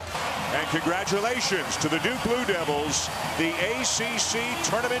And congratulations to the Duke Blue Devils, the ACC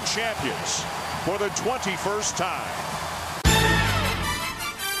Tournament champions for the 21st time.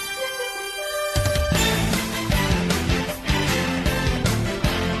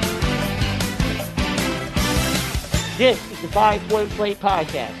 This is the 5 Point Play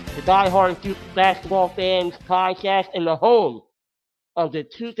Podcast, the die-hard Duke basketball fans podcast and the home of the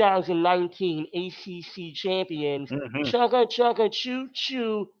 2019 ACC champions. Chugga, chugga, choo,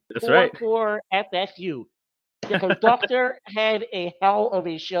 choo, 4-4 FSU. The conductor had a hell of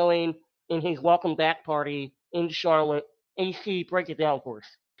a showing in his welcome back party in Charlotte. AC, break it down for us.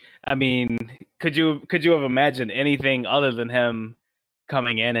 I mean, could you have imagined anything other than him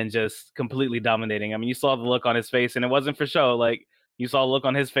coming in and just completely dominating? I mean, you saw the look on his face, and it wasn't for show. Like, you saw the look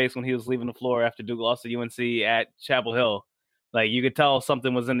on his face when he was leaving the floor after Duke lost to UNC at Chapel Hill. Like, you could tell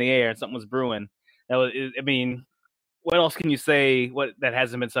something was in the air, something was brewing. I mean, what else can you say that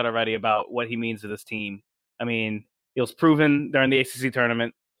hasn't been said already about what he means to this team? I mean, it was proven during the ACC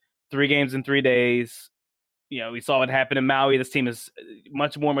tournament, 3 games in 3 days. You know, we saw what happened in Maui. This team is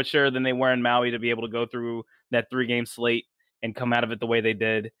much more mature than they were in Maui to be able to go through that 3-game slate and come out of it the way they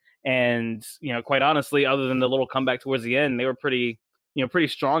did. And, you know, quite honestly, other than the little comeback towards the end, they were pretty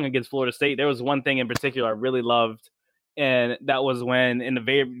strong against Florida State. There was one thing in particular I really loved, and that was when in the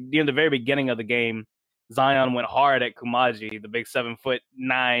very beginning of the game, Zion went hard at Koumadje, the big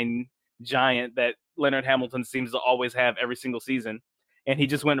 7'9" giant that Leonard Hamilton seems to always have every single season. And he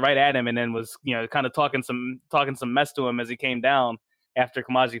just went right at him and then was, you know, kind of talking some mess to him as he came down after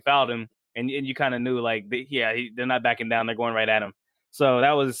Koumadje fouled him. And you kind of knew, like, they're not backing down. They're going right at him. So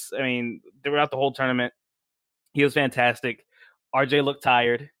that was, I mean, throughout the whole tournament, he was fantastic. RJ looked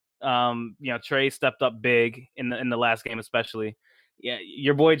tired. You know, Trey stepped up big in the last game, especially. Yeah,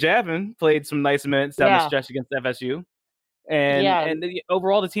 your boy Javin played some nice minutes down the stretch against FSU. And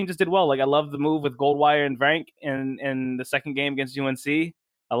overall, the team just did well. Like, I love the move with Goldwire and Frank in the second game against UNC.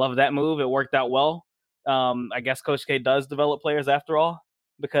 I love that move. It worked out well. I guess Coach K does develop players after all,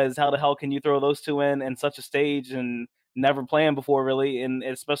 because how the hell can you throw those two in such a stage and never playing before, really, and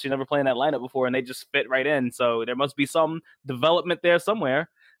especially never playing that lineup before, and they just fit right in. So there must be some development there somewhere.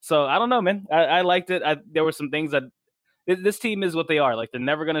 So I don't know, man. I liked it. There were some things that this team is what they are. Like, they're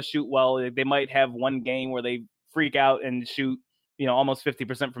never going to shoot well. They might have one game where they freak out and shoot, you know, almost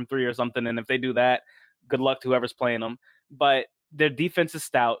 50% from 3 or something. And if they do that, good luck to whoever's playing them. But their defense is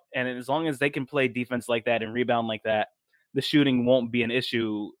stout. And as long as they can play defense like that and rebound like that, the shooting won't be an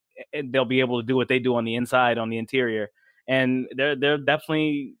issue. And they'll be able to do what they do on the inside, on the interior. And they're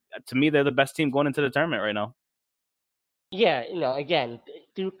definitely, to me, they're the best team going into the tournament right now. Yeah, you know, again,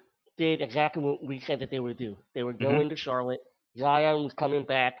 Duke did exactly what we said that they would do. They would go into Charlotte. Zion was coming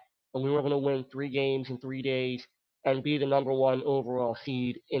back, and we were going to win 3 games in 3 days and be the number 1 overall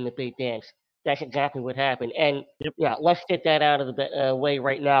seed in the Big Dance. That's exactly what happened. And, yeah, let's get that out of the way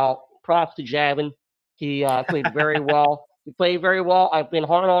right now. Props to Javin. He played very well. He played very well. I've been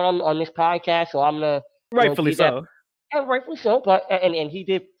hard on him on this podcast, so I'm going to... Rightfully so. And rightfully so. But and he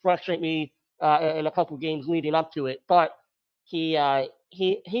did frustrate me in a couple games leading up to it. But he had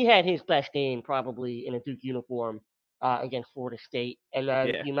his best game probably in a Duke uniform against Florida State. And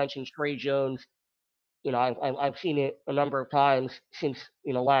then you mentioned Trey Jones. You know, I've seen it a number of times since,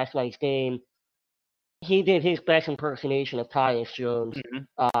 you know, last night's game. He did his best impersonation of Tyus Jones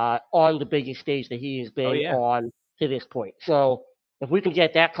on the biggest stage that he has been on to this point. So if we can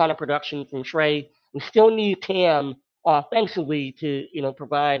get that kind of production from Trey, we still need Cam offensively to, you know,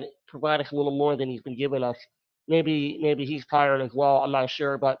 provide us a little more than he's been giving us. Maybe he's tired as well. I'm not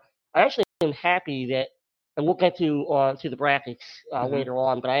sure, but I actually am happy that, and we'll get to the brackets later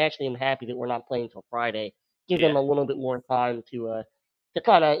on. But I actually am happy that we're not playing until Friday. Give them a little bit more time to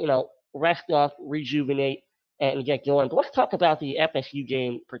kind of, you know, rest up, rejuvenate, and get going. But let's talk about the FSU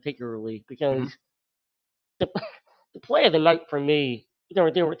game particularly, because the play of the night for me, there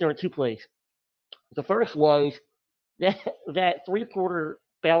were 2 plays. The first was that 3-quarter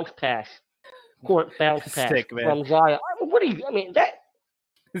court bounce pass Sick, from Zion. That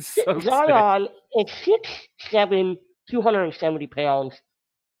it's so Zion is 6'7", 270 pounds.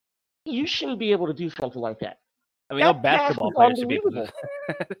 You shouldn't be able to do something like that. I mean, no basketball player should be able to.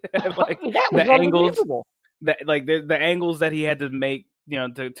 Like, that was unbelievable. The angles that he had to make, you know,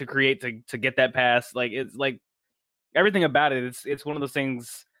 to create to get that pass, like, it's like everything about it. It's one of those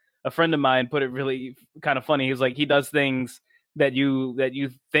things. A friend of mine put it really kind of funny. He's like, he does things that you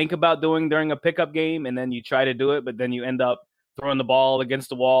think about doing during a pickup game, and then you try to do it, but then you end up throwing the ball against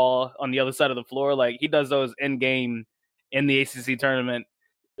the wall on the other side of the floor. Like, he does those in game in the ACC tournament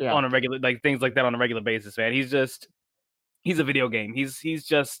on a regular, like, things like that on a regular basis, man. He's a video game. He's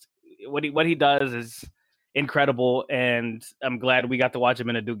just what he does is incredible, and I'm glad we got to watch him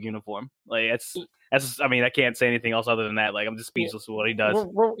in a Duke uniform. Like that's I mean, I can't say anything else other than that. Like I'm just Yeah, speechless with what he does.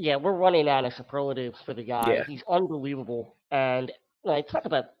 we're running out of superlatives for the guy. Yeah. He's unbelievable. And like talk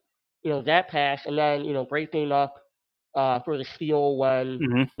about that pass and then breaking up for the steal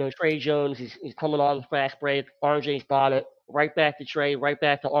when hmm Trey Jones is coming on the fast break. RJ's got it. Right back to Trey, right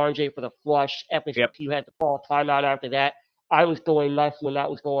back to RJ for the flush. Yep. FSU had to call a timeout after that. I was going nuts when that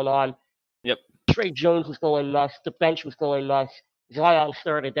was going on. Yep. Trey Jones was going nuts. The bench was going nuts. Zion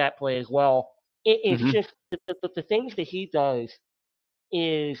started that play as well. It's hmm just the things that he does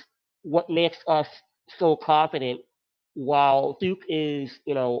is what makes us so confident while Duke is,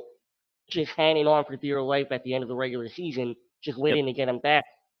 just hanging on for dear life at the end of the regular season, just Yep. waiting to get him back.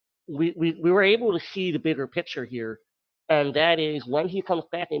 We were able to see the bigger picture here, and that is when he comes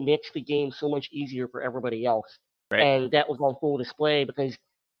back, it makes the game so much easier for everybody else. Right. And that was on full display because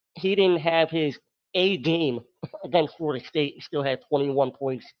he didn't have his A game against Florida State and still had 21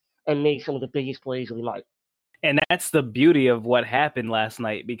 points and made some of the biggest plays of the night. And that's the beauty of what happened last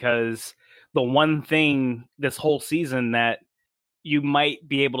night, because the one thing this whole season that you might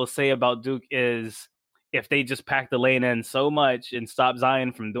be able to say about Duke is if they just pack the lane in so much and stop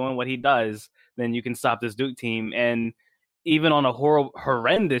Zion from doing what he does, then you can stop this Duke team. And even on a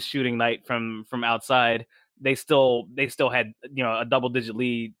horrendous shooting night from outside, they still had a double-digit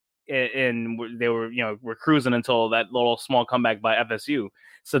lead, and they were cruising until that little small comeback by FSU.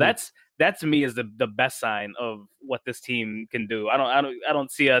 So that to me is the best sign of what this team can do. I don't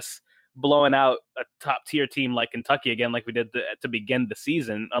see us blowing out a top tier team like Kentucky again, like we did to begin the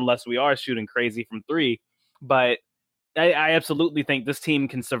season, unless we are shooting crazy from three. But I absolutely think this team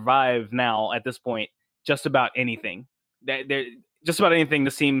can survive now at this point. Just about anything just about anything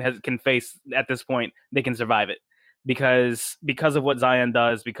this team can face at this point, they can survive it because of what Zion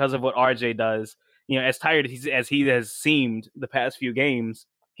does, because of what RJ does. As tired as he has seemed the past few games,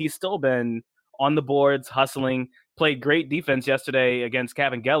 he's still been on the boards, hustling. Played great defense yesterday against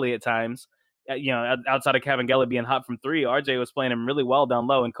Kabengele at times. Outside of Kabengele being hot from three, RJ was playing him really well down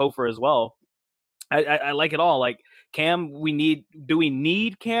low, and Kofor as well. I like it all. Like Cam, do we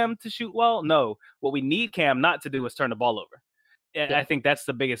need Cam to shoot well? No. What we need Cam not to do is turn the ball over. Yeah. I think that's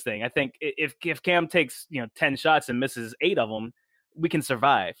the biggest thing. I think if Cam takes 10 shots and misses 8 of them, we can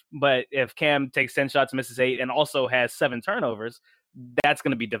survive. But if Cam takes 10 shots, misses 8, and also has 7 turnovers, that's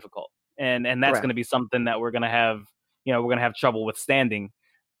going to be difficult, and that's going to be something that we're going to have trouble withstanding,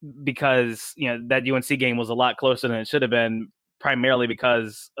 because that UNC game was a lot closer than it should have been, primarily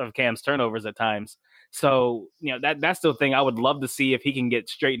because of Cam's turnovers at times. So that's the thing I would love to see if he can get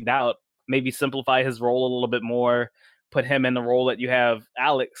straightened out, maybe simplify his role a little bit more, put him in the role that you have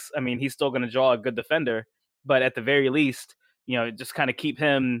Alex. I mean, he's still going to draw a good defender, but at the very least, just kind of keep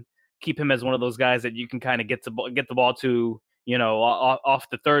him as one of those guys that you can kind of get the ball to, off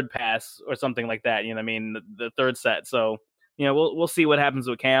the third pass or something like that. The third set. So, we'll see what happens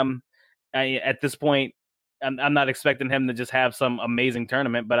with Cam. At this point, I'm not expecting him to just have some amazing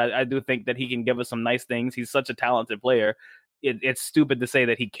tournament, but I do think that he can give us some nice things. He's such a talented player. It's stupid to say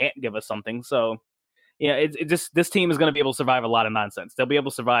that he can't give us something. So, this team is going to be able to survive a lot of nonsense. They'll be able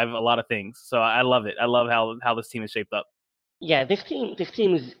to survive a lot of things. So I love it. I love how this team is shaped up. Yeah, this team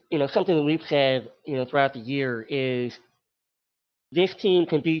is, something that we've said, throughout the year is this team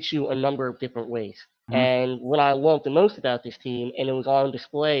can beat you a number of different ways. Mhm. And what I loved the most about this team, and it was on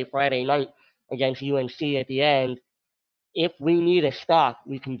display Friday night against UNC at the end, if we need a stop,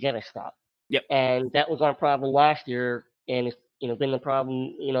 we can get a stop. Yep. And that was our problem last year, and it's been the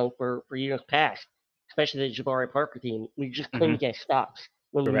problem, for years past, especially the Jabari Parker team. We just couldn't get stops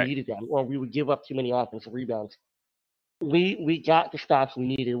when we needed them, or we would give up too many offensive rebounds. We got the stops we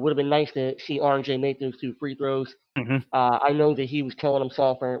needed. It would have been nice to see RJ make those 2 free throws. Mhm. I know that he was killing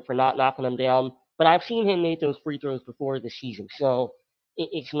himself for not knocking them down, but I've seen him make those free throws before this season, so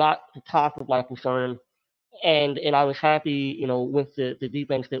it's not the top of my concern. And I was happy, with the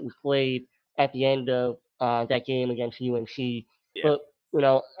defense that was played at the end of that game against UNC. Yeah.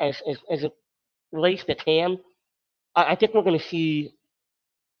 But as it relates to Cam, I think we're going to see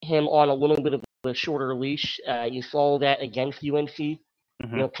him on a little bit of a shorter leash. You saw that against UNC.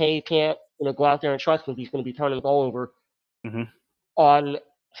 Mhm. K can't go out there and trust him if he's going to be turning the ball over. Mhm. On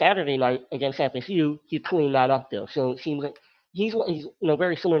Saturday night against FSU, he cleaned that up though. So it seems like he's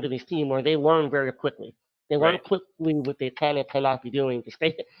very similar to this team where they learn very quickly. They learn Right. quickly what they can and cannot be doing to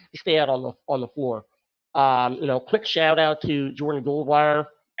stay out on the floor. Quick shout out to Jordan Goldwire.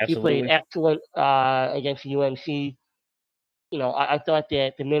 He played Absolutely. excellent against UNC. I thought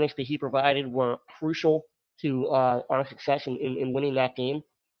that the minutes that he provided were crucial to our success in winning that game.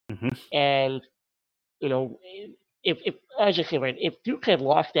 And if I just say right, if Duke had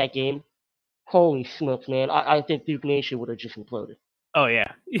lost that game, holy smokes, man, I think Duke Nation would have just imploded. Oh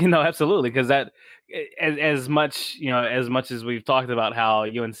yeah, absolutely, because that as much as much as we've talked about how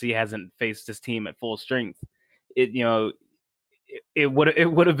UNC hasn't faced this team at full strength, it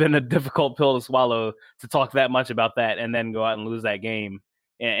would have been a difficult pill to swallow to talk that much about that and then go out and lose that game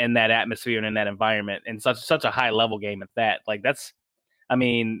in that atmosphere and in that environment and such a high level game at that. Like that's, I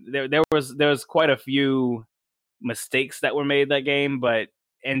mean, there was quite a few mistakes that were made that game, but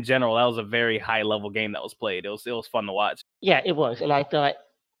in general, that was a very high level game that was played. It was fun to watch. Yeah, it was, and I thought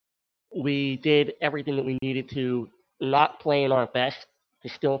we did everything that we needed to, not playing our best, to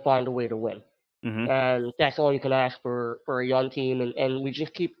still find a way to win. And that's all you can ask for a young team, and we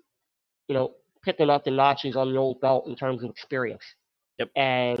just keep, picking up the notches on the old belt in terms of experience. Yep.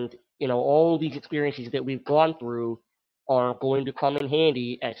 And all these experiences that we've gone through are going to come in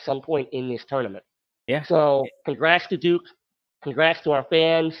handy at some point in this tournament. Yeah. So congrats to Duke, congrats to our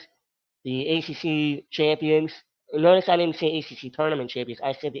fans, the ACC champions. Notice I didn't say ACC tournament champions.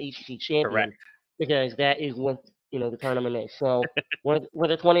 I said the ACC champions. Correct. Because that is what the tournament is. So we're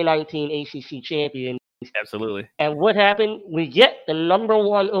the 2019 ACC champions. Absolutely. And what happened? We get the number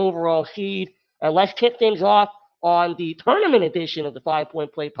 1 overall seed. And let's kick things off on the tournament edition of the 5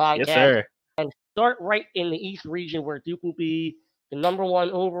 Point Play podcast. Yes, sir. And start right in the East region where Duke will be the number 1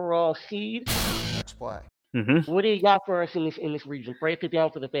 overall seed. Let's play. What do you got for us in this region? Break it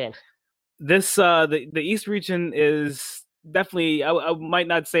down for the fans. This the East region is definitely, I might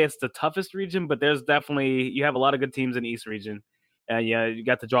not say it's the toughest region, but there's definitely, you have a lot of good teams in the East region. And you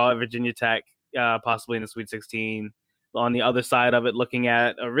got the draw at Virginia Tech, possibly in the Sweet 16. On the other side of it, looking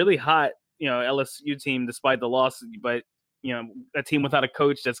at a really hot, LSU team despite the loss, but a team without a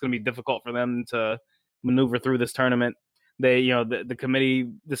coach that's going to be difficult for them to maneuver through this tournament. They, the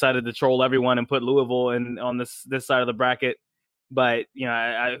committee decided to troll everyone and put Louisville on this side of the bracket. But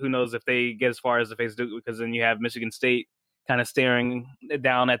who knows if they get as far as to face Duke, because then you have Michigan State kind of staring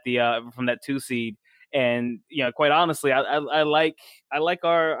down at the from that 2 seed. And quite honestly, I like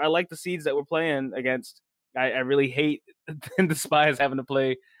the seeds that we're playing against. I really hate and despise having to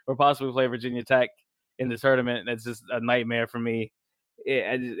play or possibly play Virginia Tech in the tournament. It's just a nightmare for me.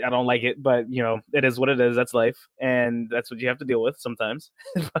 I don't like it, but it is what it is. That's life, and that's what you have to deal with sometimes.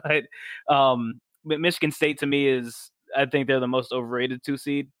 But Michigan State to me is, I think they're the most overrated 2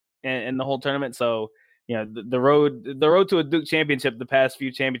 seed in the whole tournament. So the road to a Duke championship, the past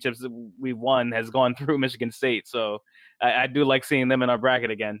few championships that we've won has gone through Michigan State. So I do like seeing them in our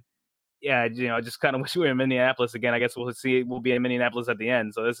bracket again. Yeah, I just kind of wish we were in Minneapolis again. I guess we'll be in Minneapolis at the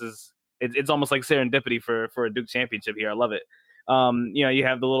end. So it's almost like serendipity for a Duke championship here. I love it. You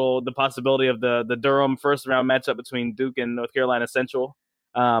have the possibility of the Durham first round matchup between Duke and North Carolina Central.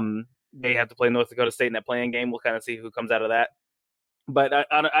 They have to play North Dakota State in that playing game. We'll kind of see who comes out of that. But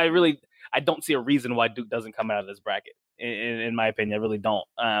I don't see a reason why Duke doesn't come out of this bracket. In my opinion, I really don't.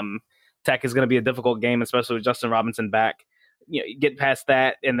 Tech is going to be a difficult game, especially with Justin Robinson back. Get past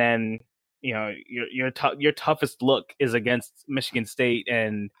that, and then your toughest look is against Michigan State,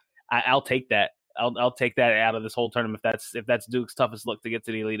 and I'll take that. I'll take that out of this whole tournament. If that's Duke's toughest look to get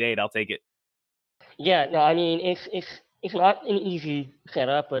to the Elite Eight, I'll take it. Yeah, no, I mean it's not an easy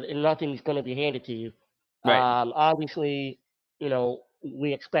setup, but nothing's going to be handed to you. Right. Obviously,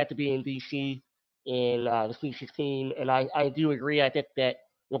 we expect to be in DC in the Sweet 16, and I do agree. I think that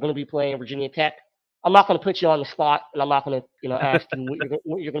we're going to be playing Virginia Tech. I'm not going to put you on the spot, and I'm not going to ask you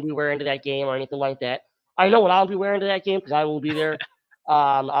what you're going to be wearing to that game or anything like that. I know what I'll be wearing to that game because I will be there.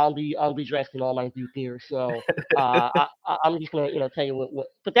 I'll be dressed in all my Duke gear, so I'm just gonna tell you what.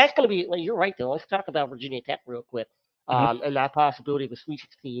 But that's gonna be, you're right though. Let's talk about Virginia Tech real quick, and that possibility of a Sweet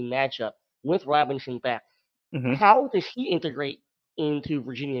 16 matchup with Robinson back. How does he integrate into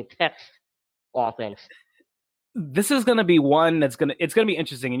Virginia Tech's offense? This is going to be one it's going to be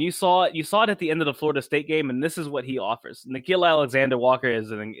interesting, and you saw it at the end of the Florida State game, and this is what he offers. Nickeil Alexander-Walker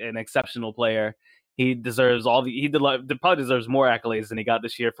is an exceptional player. He deserves probably deserves more accolades than he got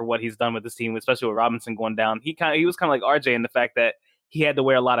this year for what he's done with this team, especially with Robinson going down. He was kind of like RJ in the fact that he had to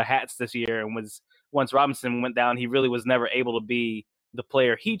wear a lot of hats this year, and once Robinson went down, he really was never able to be the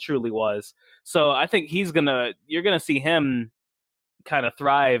player he truly was. So I think you're gonna see him kind of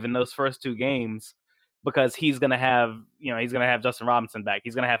thrive in those first 2 games, because he's gonna have Justin Robinson back.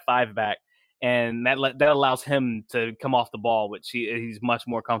 He's gonna have 5 back, and that allows him to come off the ball, which he's much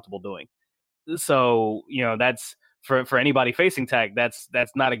more comfortable doing. So that's for anybody facing Tech, that's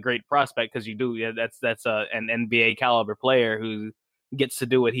not a great prospect, because that's an NBA caliber player who gets to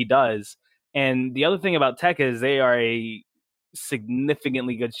do what he does. And the other thing about Tech is they are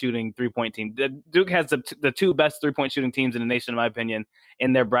significantly good shooting 3-point team. Duke has the two best 3-point shooting teams in the nation, in my opinion,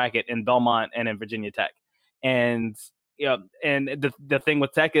 in their bracket, in Belmont and in Virginia Tech. And and the thing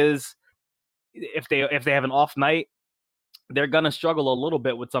with Tech is, if they have an off night, they're gonna struggle a little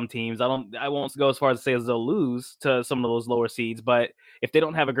bit with some teams. I won't go as far as to say as they'll lose to some of those lower seeds, but if they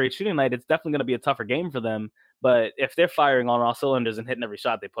don't have a great shooting night, it's definitely gonna be a tougher game for them. But if they're firing on all cylinders and hitting every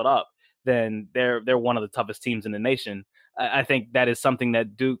shot they put up, then they're one of the toughest teams in the nation. I think that is something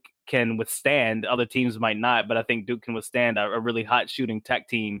that Duke can withstand. Other teams might not, but I think Duke can withstand a really hot shooting Tech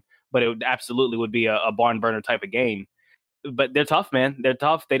team. But it absolutely would be a barn burner type of game. But they're tough, man. They're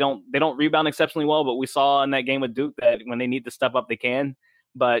tough. They don't rebound exceptionally well, but we saw in that game with Duke that when they need to step up, they can.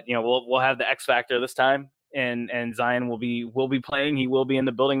 But we'll have the X factor this time, and Zion will be playing. He will be in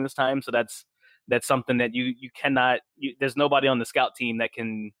the building this time, so that's something that you cannot. There's nobody on the scout team that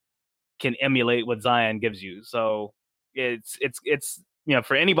can emulate what Zion gives you. So it's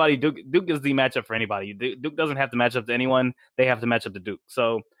for anybody. Duke is the matchup for anybody. Duke doesn't have to match up to anyone. They have to match up to Duke.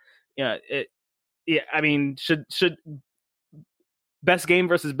 So I mean, should best game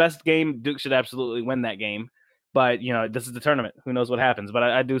versus best game, Duke should absolutely win that game. But this is the tournament. Who knows what happens? But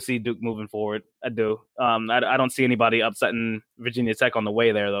I do see Duke moving forward. I do. I don't see anybody upsetting Virginia Tech on the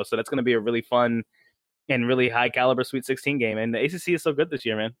way there, though. So that's going to be a really fun and really high caliber Sweet 16 game. And the ACC is so good this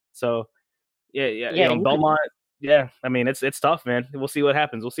year, man. So yeah. Belmont. Yeah, I mean it's tough, man. We'll see what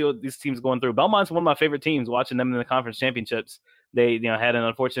happens. We'll see what these teams going through. Belmont's one of my favorite teams. Watching them in the conference championships, they had an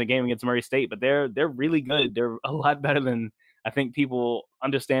unfortunate game against Murray State, but they're really good. They're a lot better than I think people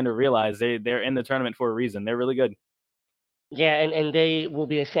understand or realize. They're in the tournament for a reason. They're really good. Yeah, and they will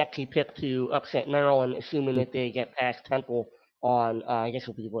be a sexy pick to upset Maryland, assuming that they get past Temple on I guess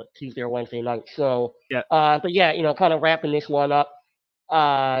it'll be Tuesday or Wednesday night. So yeah, but yeah, kind of wrapping this one up.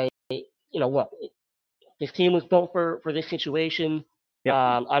 Look, this team was built for this situation. Yep.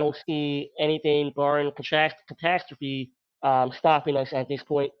 I don't see anything barring catastrophe stopping us at this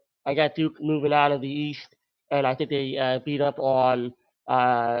point. I got Duke moving out of the East, and I think they beat up on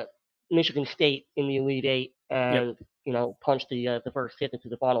Michigan State in the Elite Eight, and punched the first ticket to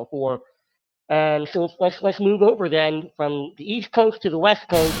the Final Four. And so let's move over then from the East Coast to the West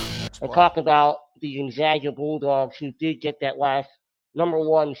Coast and talk about the Gonzaga Bulldogs, who did get that last number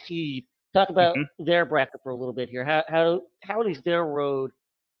one seed. Talk about their bracket for a little bit here. How does their road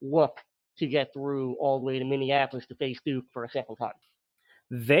look to get through all the way to Minneapolis to face Duke for a second time?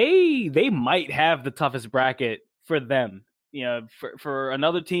 They might have the toughest bracket for them. For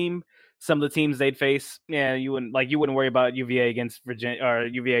another team, some of the teams they'd face, you wouldn't worry about UVA against Virginia or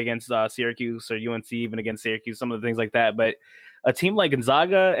UVA against Syracuse or UNC even against Syracuse, some of the things like that. But a team like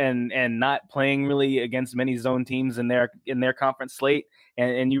Gonzaga and not playing really against many zone teams in their conference slate,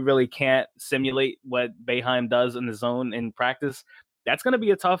 and you really can't simulate what Boeheim does in the zone in practice. That's going to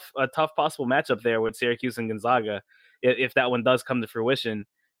be a tough possible matchup there with Syracuse and Gonzaga if that one does come to fruition,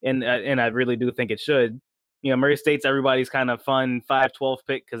 and I really do think it should. Murray State's everybody's kind of fun 5-12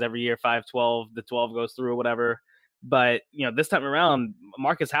 pick because every year 5-12, the 12 goes through or whatever. But this time around,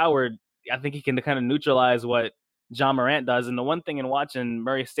 Marcus Howard, I think he can kind of neutralize what John Morant does. And the one thing in watching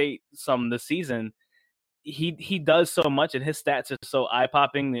Murray State some this season, he does so much, and his stats are so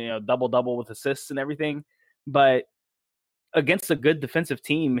eye-popping, double-double with assists and everything. But against a good defensive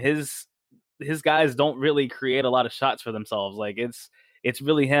team, his guys don't really create a lot of shots for themselves. Like it's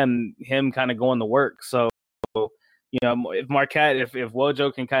really him kind of going to work. So, if Marquette, if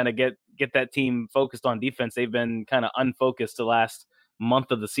Wojo can kind of get that team focused on defense, they've been kind of unfocused the last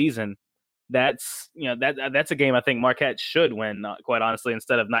month of the season. That's a game I think Marquette should win, quite honestly,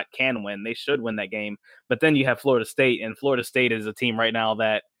 instead of not can win. They should win that game. But then you have Florida State, and Florida State is a team right now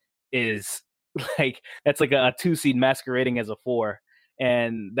that is that's like a 2 seed masquerading as a 4,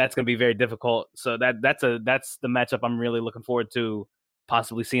 and that's going to be very difficult. So that's the matchup I'm really looking forward to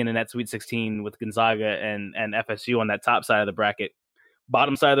possibly seeing in that Sweet 16 with Gonzaga and FSU on that top side of the bracket.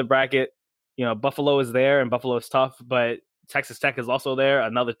 Bottom side of the bracket, Buffalo is there, and Buffalo is tough, but Texas Tech is also there,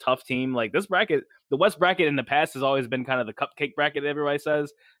 another tough team. Like this bracket, the West bracket in the past has always been kind of the cupcake bracket, everybody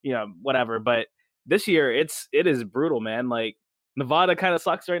says, whatever. But this year, it is brutal, man. Like Nevada kind of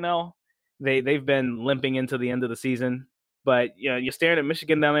sucks right now. They've been limping into the end of the season. But you're staring at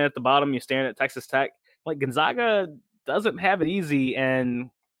Michigan down there at the bottom. You're staring at Texas Tech. Like Gonzaga doesn't have it easy, and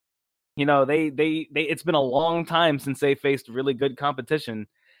it's been a long time since they faced really good competition,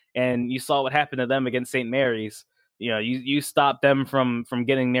 and you saw what happened to them against St. Mary's. You stopped them from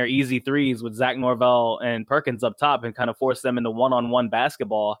getting their easy threes with Zach Norvell and Perkins up top and kind of force them into one-on-one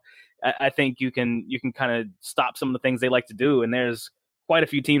basketball. I think you can kind of stop some of the things they like to do, and there's quite a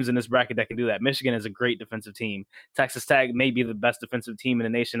few teams in this bracket that can do that. Michigan is a great defensive team. Texas Tech may be the best defensive team in the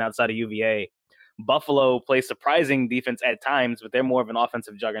nation outside of UVA. Buffalo plays surprising defense at times, but they're more of an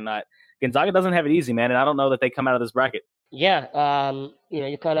offensive juggernaut. Gonzaga doesn't have it easy, man, and I don't know that they come out of this bracket. Yeah,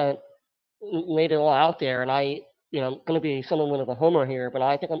 you kind of laid it all out there, and I'm going to be somewhat of a homer here, but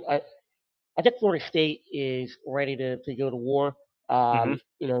I think I think Florida State is ready to go to war.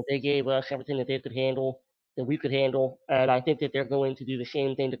 They gave us everything that they could handle, that we could handle, and I think that they're going to do the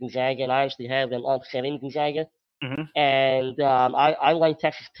same thing to Gonzaga, and I actually have them upsetting Gonzaga. And I like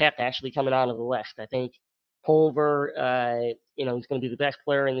Texas Tech actually coming out of the West. I think Culver, is going to be the best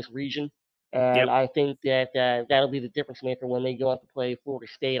player in this region. And I think that that'll be the difference maker when they go out to play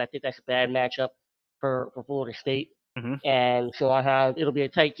Florida State. I think that's a bad matchup for Florida State. And so it'll be a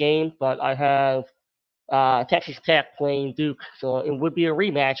tight game, but I have Texas Tech playing Duke. So it would be a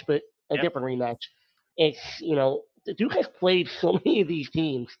rematch, but a different rematch. It's, Duke has played so many of these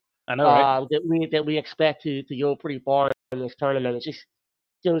teams. I know, right? That we expect to go pretty far in this tournament. It just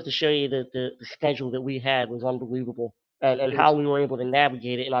goes to show you that the schedule that we had was unbelievable and how we were able to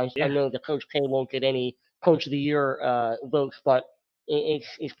navigate it. And I know that Coach K won't get any Coach of the Year votes, but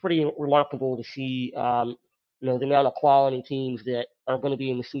it's pretty remarkable to see the amount of quality teams that are going to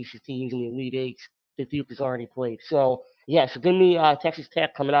be in the Susha teams and the Elite Eights that Duke has already played. So give me Texas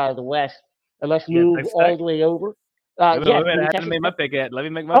Tech coming out of the West, and let's move all the way over. I haven't made my pick yet. Let me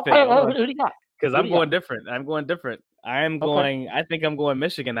make my pick. Who do you got? Because I'm going different. I think I'm going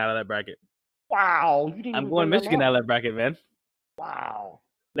Michigan out of that bracket. Wow. I'm going Michigan out of that bracket, man. Wow.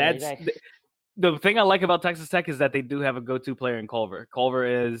 That's the thing I like about Texas Tech is that they do have a go-to player in Culver. Culver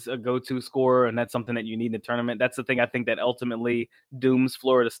is a go-to scorer, and that's something that you need in the tournament. That's the thing I think that ultimately dooms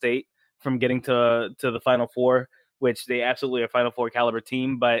Florida State from getting to the Final Four, which they absolutely are a Final Four caliber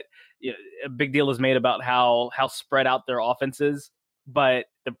team. But a big deal is made about how spread out their offense is. But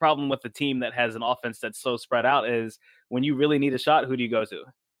the problem with the team that has an offense that's so spread out is when you really need a shot, who do you go to?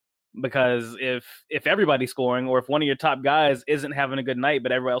 Because if everybody's scoring, or if one of your top guys isn't having a good night,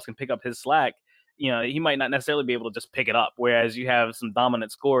 but everybody else can pick up his slack, he might not necessarily be able to just pick it up. Whereas you have some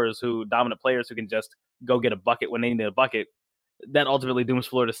dominant players who can just go get a bucket when they need a bucket. That ultimately dooms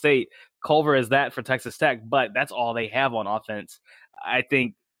Florida State. Culver is that for Texas Tech, but that's all they have on offense. I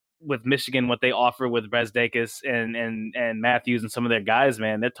think with Michigan, what they offer with Brasdeikis and Matthews and some of their guys,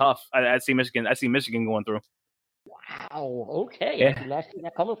 man, they're tough. I see Michigan going through. Wow. Okay. Yeah. I did not see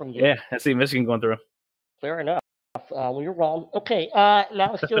that coming from you. Yeah, I see Michigan going through. Fair enough. Well, you're wrong. Okay. Now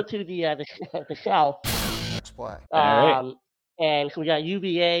let's go to the South. Next play. All right. And so we got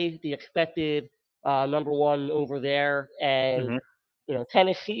UVA, the expected number one over there, and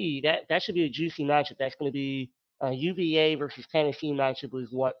Tennessee. That should be a juicy matchup. That's going to be UVA versus Tennessee matchup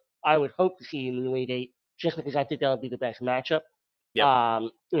is what I would hope to see in the Elite Eight, just because I think that would be the best matchup.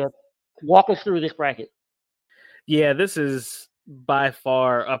 Yep. Walk us through this bracket. Yeah, this is by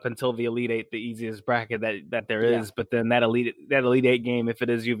far up until the Elite Eight the easiest bracket that there is. But then that Elite Eight game, if it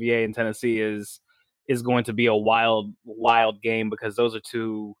is UVA and Tennessee, is going to be a wild game because those are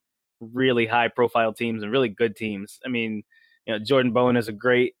two really high profile teams and really good teams. I mean, Jordan Bowen is a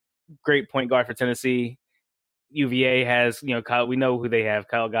great point guard for Tennessee. UVA has Kyle. We know who they have: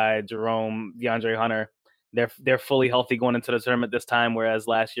 Kyle Guy, Jerome, DeAndre Hunter. They're fully healthy going into the tournament this time, whereas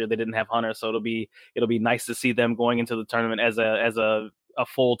last year they didn't have Hunter. So it'll be nice to see them going into the tournament as a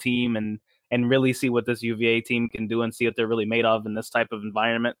full team and really see what this UVA team can do and see what they're really made of in this type of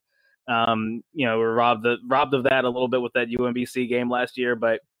environment. We're robbed of that a little bit with that UMBC game last year,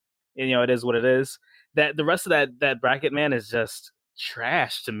 but it is what it is. That the rest of that bracket, man, is just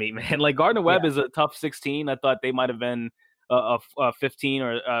trash to me, man. Like Gardner Webb is a tough 16. I thought they might have been a 15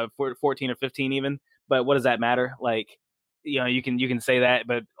 or 14 or 15 even. But what does that matter? Like, you can say that,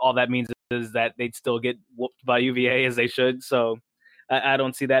 but all that means is that they'd still get whooped by UVA as they should. So I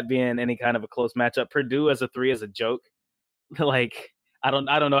don't see that being any kind of a close matchup. Purdue as a 3 is a joke. Like I don't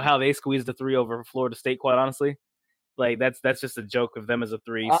know how they squeezed the 3 over Florida State. Quite honestly, like that's just a joke of them as a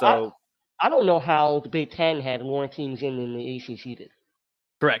 3. So I don't know how the Big Ten had more teams in than the ACC did.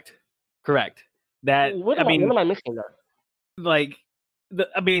 Correct. That what am I missing there? Like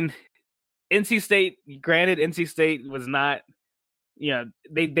NC State, granted, NC State was not,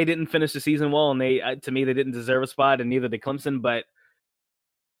 they didn't finish the season well, and to me, they didn't deserve a spot, and neither did Clemson. But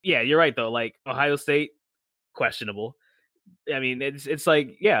yeah, you're right though. Like Ohio State, questionable. I mean, it's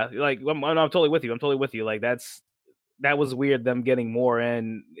like like I'm totally with you. Like that was weird. Them getting more,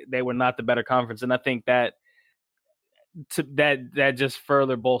 and they were not the better conference, and I think that just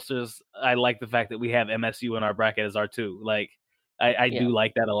further bolsters. I like the fact that we have MSU in our bracket as our 2. Like I Yeah. do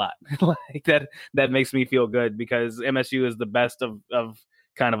like that a lot. Like that makes me feel good because MSU is the best of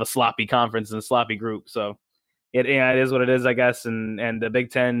kind of a sloppy conference and a sloppy group. So it is what it is, I guess. And the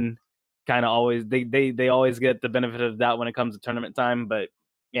Big Ten kind of always they always get the benefit of that when it comes to tournament time. But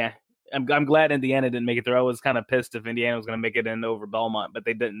yeah, I'm glad Indiana didn't make it through. I was kind of pissed if Indiana was going to make it in over Belmont, but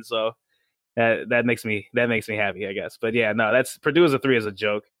they didn't. So that makes me happy, I guess. But yeah, no, that's Purdue as a 3 is a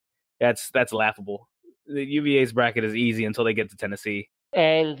joke. That's laughable. The UVA's bracket is easy until they get to Tennessee.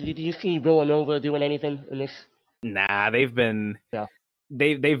 And did you see Villanova doing anything in this? Nah, they've been Yeah.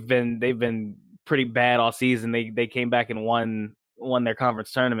 they've been pretty bad all season. They came back and won their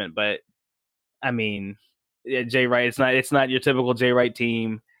conference tournament, but I mean, yeah, Jay Wright, it's not your typical Jay Wright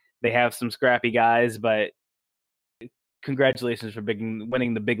team. They have some scrappy guys, but congratulations for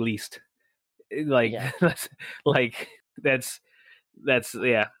winning the Big Least. Like Yeah. that's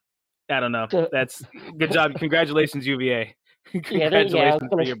yeah. I don't know. So, That's good job. Congratulations, UVA. yeah, Congratulations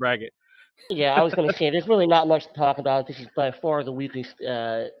for your bracket. Yeah, I was going to say there's really not much to talk about. This is by far the weakest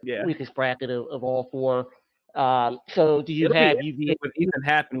Yeah. weakest bracket of all four. So do you It'll have be UVA? with Ethan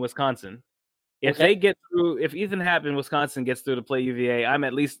Happ in Wisconsin? If Okay. they get through, if Ethan Happ in Wisconsin gets through to play UVA, I'm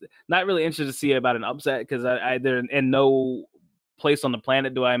at least not really interested to see about an upset because they're in no place on the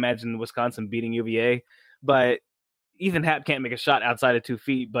planet do I imagine Wisconsin beating UVA. But Ethan Happ can't make a shot outside of 2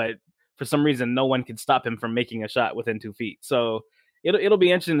 feet, but for some reason, no one can stop him from making a shot within 2 feet. So it'll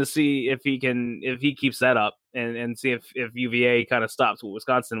be interesting to see if he keeps that up and see if UVA kind of stops what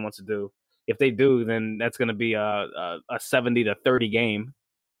Wisconsin wants to do. If they do, then that's going to be a 70-30 game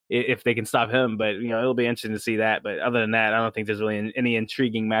if they can stop him. But it'll be interesting to see that. But other than that, I don't think there's really any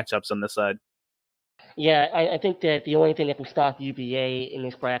intriguing matchups on this side. Yeah, I think that the only thing that can stop UVA in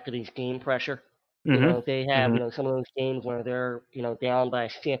this bracket is game pressure. Mm-hmm. If they have some of those games where they're down by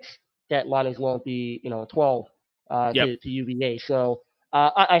 6, that might as well be 12 to UVA. So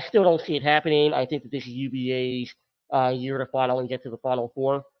I still don't see it happening. I think that this is UVA's year to finally get to the Final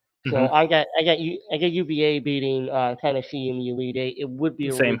Four. So I got UVA beating Tennessee in the Elite Eight. It would be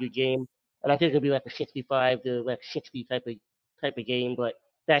a really good game, and I think it'll be like a 65 to 60 type of game. But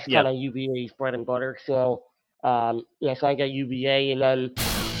that's kind of UVA's bread and butter. So so I got UVA, and then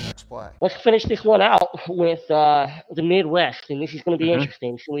let's finish this one out with the Midwest, and this is going to be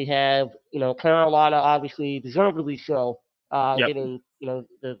interesting. So we have Carolina, obviously deservedly so, getting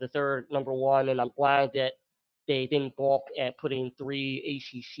the third number one, and I'm glad that they didn't balk at putting 3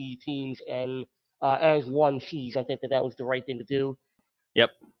 ACC teams and as 1 seed. I think that was the right thing to do. Yep.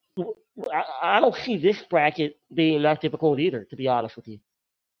 I don't see this bracket being that difficult either, to be honest with you.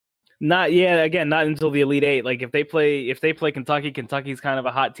 Not until the Elite Eight. Like if they play Kentucky, Kentucky's kind of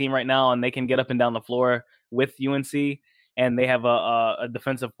a hot team right now, and they can get up and down the floor with UNC, and they have a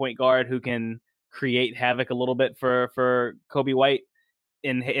defensive point guard who can create havoc a little bit for Kobe White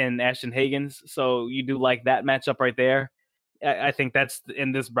in Ashton Hagans. So you do like that matchup right there. I think that's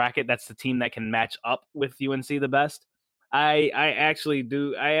in this bracket. That's the team that can match up with UNC the best. I actually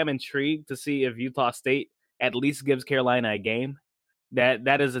do. I am intrigued to see if Utah State at least gives Carolina a game.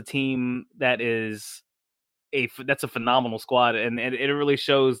 That is a team that's a phenomenal squad, and it really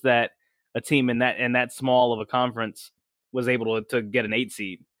shows that a team in that small of a conference was able to get an 8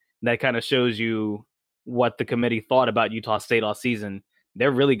 seed. That kind of shows you what the committee thought about Utah State all season. They're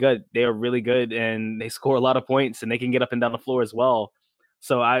really good. They are really good, and they score a lot of points, and they can get up and down the floor as well.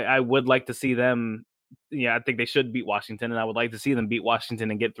 So I would like to see them. I think they should beat Washington, and I would like to see them beat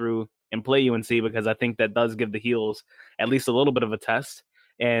Washington and get through and play UNC because I think that does give the Heels at least a little bit of a test.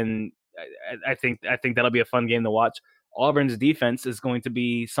 And I think that'll be a fun game to watch. Auburn's defense is going to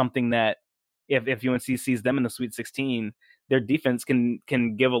be something that if UNC sees them in the Sweet 16, their defense can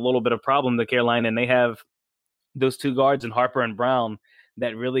give a little bit of problem to Carolina, and they have those 2 guards in Harper and Brown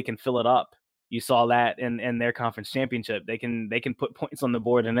that really can fill it up. You saw that in their conference championship. They can put points on the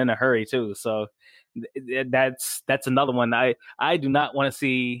board and in a hurry too. So that's another one. I do not want to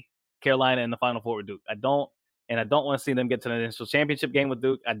see Carolina in the Final Four with Duke. I don't want to see them get to the initial championship game with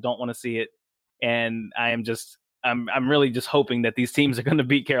Duke. I don't want to see it. And I'm really just hoping that these teams are going to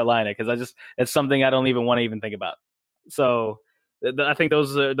beat Carolina because it's something I don't even want to even think about. So I think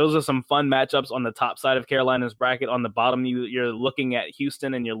those are some fun matchups on the top side of Carolina's bracket. On the bottom, you're looking at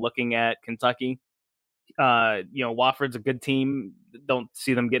Houston and you're looking at Kentucky. Wofford's a good team. Don't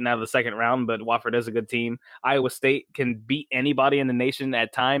see them getting out of the second round, but Wofford is a good team. Iowa State can beat anybody in the nation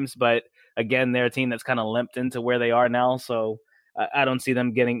at times, but again, they're a team that's kind of limped into where they are now. So I don't see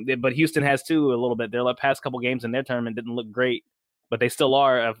them getting. But Houston has too a little bit. Their past couple games in their tournament didn't look great, but they still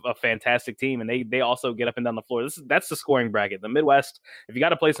are a fantastic team, and they also get up and down the floor. That's the scoring bracket. The Midwest, if you got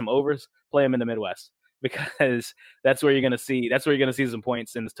to play some overs, play them in the Midwest. because that's where you're gonna see some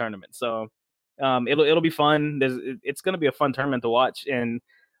points in this tournament. So it'll be fun. It's gonna be a fun tournament to watch, and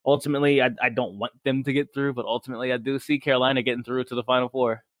ultimately, I don't want them to get through, but ultimately, I do see Carolina getting through to the Final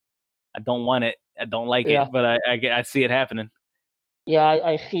Four. I don't want it. I don't like Yeah. it, but I see it happening. Yeah,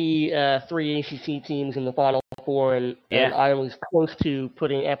 I see 3 ACC teams in the Final Four, and I was close to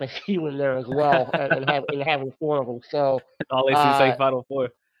putting FSU in there as well, and having 4 of them. So all ACC Final Four.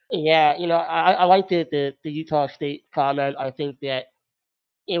 Yeah, I like the Utah State comment. I think that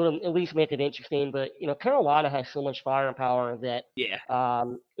it will at least make it interesting. But Carolina has so much firepower that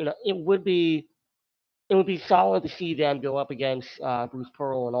it would be solid to see them go up against Bruce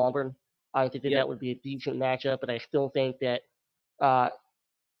Pearl and Auburn. I think that would be a decent matchup, but I still think that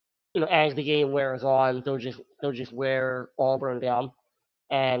as the game wears on, they'll just wear Auburn down,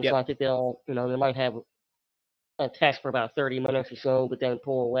 and so I think they might have a test for about 30 minutes or so, but then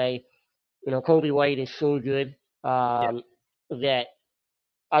pull away. Kobe White is so good that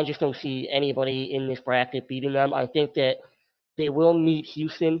I just don't see anybody in this bracket beating them. I think that they will meet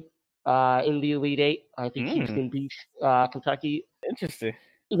Houston in the Elite Eight. I think Houston beats Kentucky. Interesting.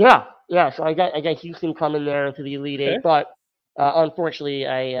 Yeah. So I got Houston coming there to the Elite Eight, but unfortunately,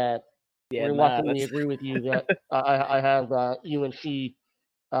 I reluctantly agree with you that I have UNC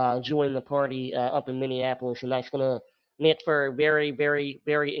join the party up in Minneapolis, and that's going to make for a very, very,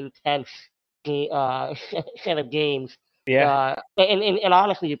 very intense set of games. Yeah. And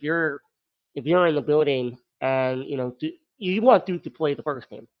honestly, if you're in the building and you want Duke to play the first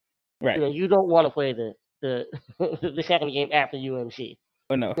game, right? You don't want to play the the second game after UNC.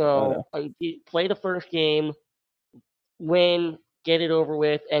 Oh no. So play the first game, win, get it over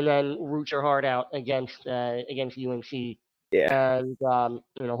with, and then root your heart out against UNC. Yeah. And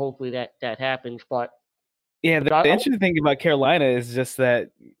hopefully that happens. But yeah, the interesting thing about Carolina is just that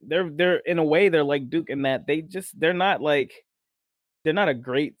they're in a way they're like Duke in that they're not a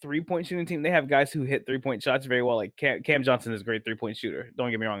great 3-point shooting team. They have guys who hit 3-point shots very well. Like Cam Johnson is a great 3-point shooter. Don't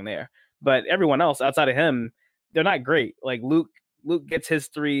get me wrong there. But everyone else outside of him, they're not great. Like Luke gets his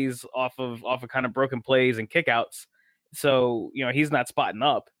threes off of kind of broken plays and kickouts. So, he's not spotting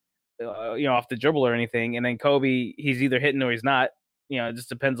up, off the dribble or anything. And then Kobe, he's either hitting or he's not. It just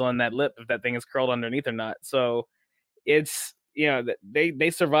depends on that lip if that thing is curled underneath or not. So it's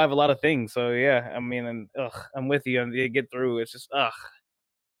they survive a lot of things. So yeah, I mean, I'm with you. And they get through. It's just god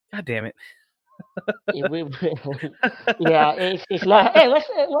damn it. Yeah, it's not. Hey,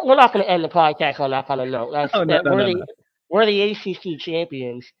 we're not going to end the podcast on that kind of note. We're the ACC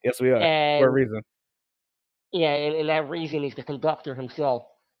champions. Yes, we are. For a reason. Yeah, and that reason is the conductor himself,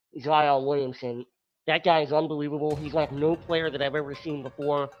 Zion Williamson. That guy is unbelievable. He's like no player that I've ever seen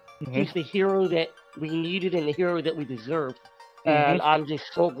before. Mm-hmm. He's the hero that we needed and the hero that we deserved. And I'm just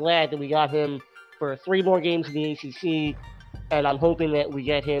so glad that we got him for 3 more games in the ACC. And I'm hoping that we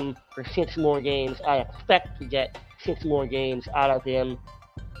get him for 6 more games. I expect to get 6 more games out of him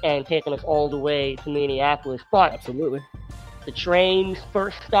and taking us all the way to Minneapolis. But absolutely, the train's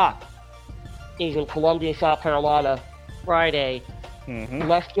first stop is in Columbia, South Carolina, Friday. Mm-hmm.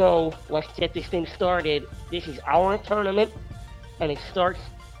 Let's go. Let's get this thing started. This is our tournament, and it starts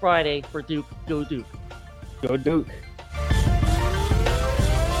Friday for Duke. Go Duke. Go Duke.